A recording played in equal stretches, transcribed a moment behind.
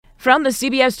From the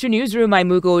CBS 2 Newsroom, I'm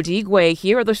Mugo Odigwe.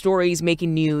 Here are the stories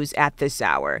making news at this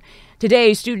hour.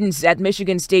 Today, students at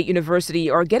Michigan State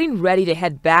University are getting ready to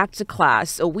head back to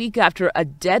class a week after a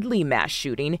deadly mass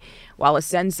shooting. While a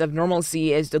sense of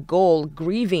normalcy is the goal,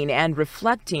 grieving and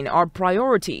reflecting are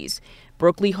priorities.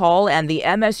 Berkeley Hall and the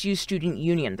MSU Student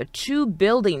Union, the two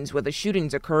buildings where the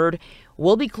shootings occurred,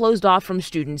 will be closed off from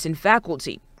students and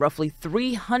faculty. Roughly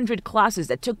 300 classes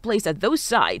that took place at those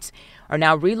sites are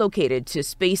now relocated to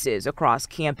spaces across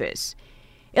campus.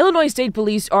 Illinois State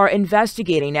Police are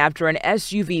investigating after an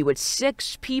SUV with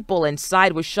 6 people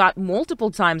inside was shot multiple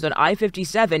times on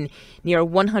I-57 near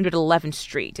 111th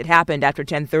Street. It happened after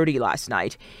 10:30 last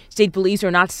night. State Police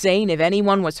are not saying if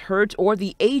anyone was hurt or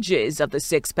the ages of the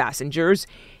 6 passengers.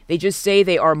 They just say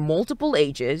they are multiple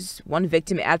ages. One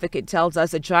victim advocate tells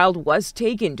us a child was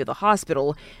taken to the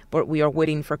hospital, but we are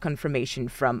waiting for confirmation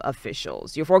from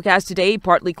officials. Your forecast today,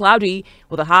 partly cloudy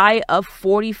with a high of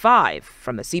 45.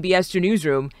 From the CBS 2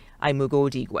 Newsroom, I'm Mugo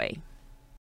Odigwe.